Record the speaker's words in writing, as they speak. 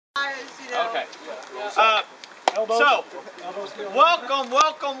Okay. So,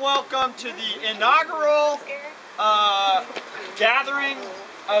 welcome to the inaugural gathering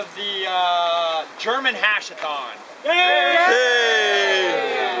of the German Hash-A-Thon.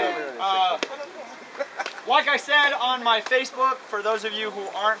 Like I said on my Facebook, for those of you who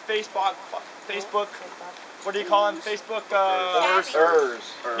aren't Facebook, what do you call them? Facebook,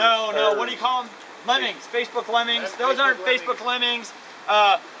 No, what do you call them? Lemmings, Facebook lemmings. Those aren't Facebook lemmings.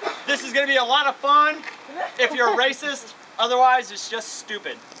 This is going to be a lot of fun if you're a racist. Otherwise, it's just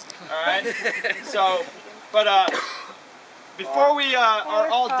stupid. All right. So, but before we are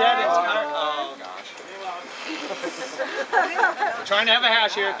all dead and tired, oh gosh. We're trying to have a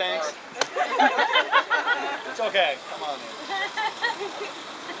hash here. Thanks. It's okay. Come on, man.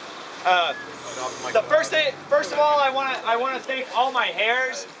 First of all, I want to thank all my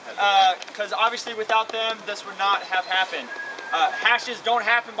hares, because obviously without them, this would not have happened. Hashes don't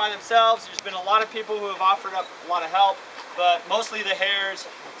happen by themselves. There's been a lot of people who have offered up a lot of help, but mostly the hares.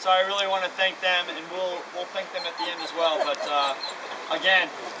 So I really want to thank them, and we'll thank them at the end as well. But again,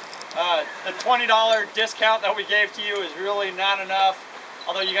 the $20 discount that we gave to you is really not enough.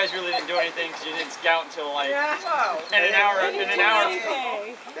 Although you guys really didn't do anything because you didn't scout until like in an hour.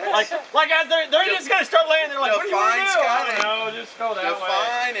 Like as they're just gonna start laying there like, what are you gonna do? I don't know, just go that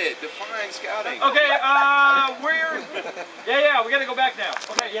way. Define scouting. Okay, we gotta go back now.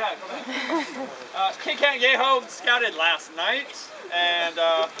 Okay, yeah, go back. Kit Kat and Yeho scouted last night, and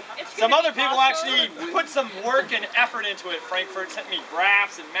some other people actually put some work and effort into it. Frankfurt sent me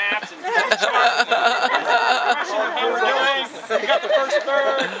graphs and maps and charts. How we're doing. We got the first third.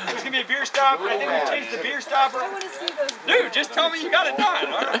 There's gonna be a beer stop. I think we changed the beer stop. Dude, just tell me you got it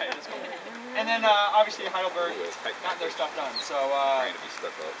done. All right. And then obviously Heidelberg got their stuff done. So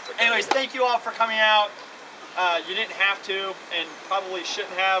anyways, thank you all for coming out. You didn't have to, and probably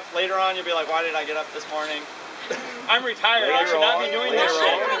shouldn't have. Later on, you'll be like, why did I get up this morning? I'm retired. I should not be doing this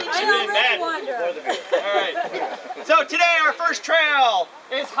shit. All right. So today our first trail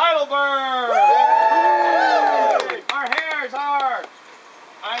is Heidelberg. Our hares are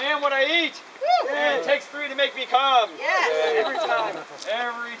I am what I eat. And it takes 3 to make me come. Yes. Every time.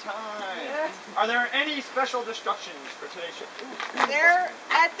 Every time. Yes. Are there any special instructions for today's show? They're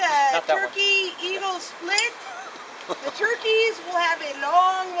at the Turkey Eagle Split. The turkeys will have a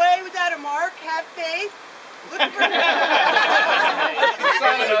long way without a mark. Have faith. Look for It's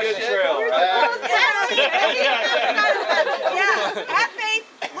not a good trail, yeah, have faith.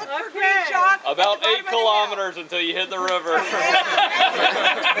 Look for green chalk. About 8 kilometers until you hit the river.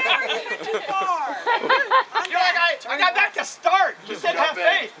 Too far. You're like, I got back to start. You said have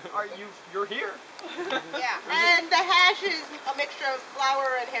faith. You're here. Yeah, and the hash is a mixture of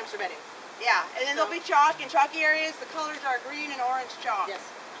flour and hamster bedding. Yeah, and then there'll be chalk in chalky areas. The colors are green and orange chalk. Yes.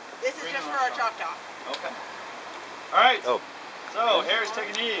 This is just for our chalk top. Okay. All right. So, hares, take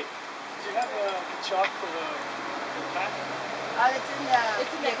a knee. Do you have chalk for the pack?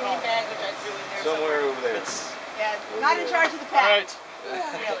 It's in the green bag, which I threw in there Somewhere over there. Yeah, not in charge of the pack. All right.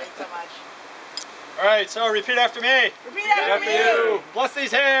 Really, so much. All right, so repeat after me. Repeat after me. Bless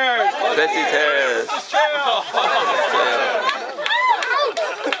these hares. Bless these hares. This trail.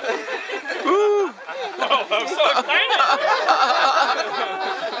 Oh, I'm so excited.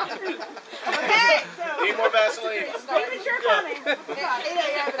 Okay. Need more Vaseline. Premature coming. It's 8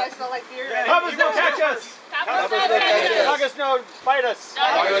 a.m. but I smell like beer. Hubbas no catch us. Huggers no bite us.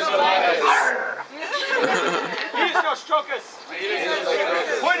 Eaters no stroke us.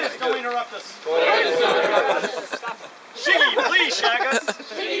 Pointers no interrupt us. Shiggy, please shag us.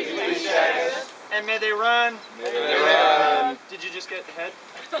 And may they run. Did you just get head?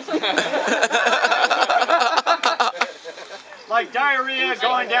 Like diarrhea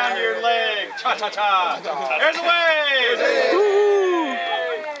going down your leg. Cha-cha-cha. There's the way.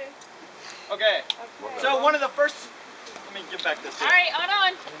 Okay. So one of the first. Let me give back this. All right,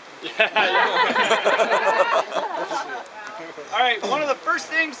 OnOn. All right. One of the first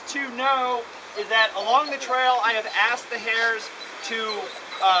things to know is that along the trail, I have asked the hares to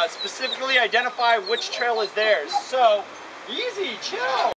specifically identify which trail is theirs. So easy, chill.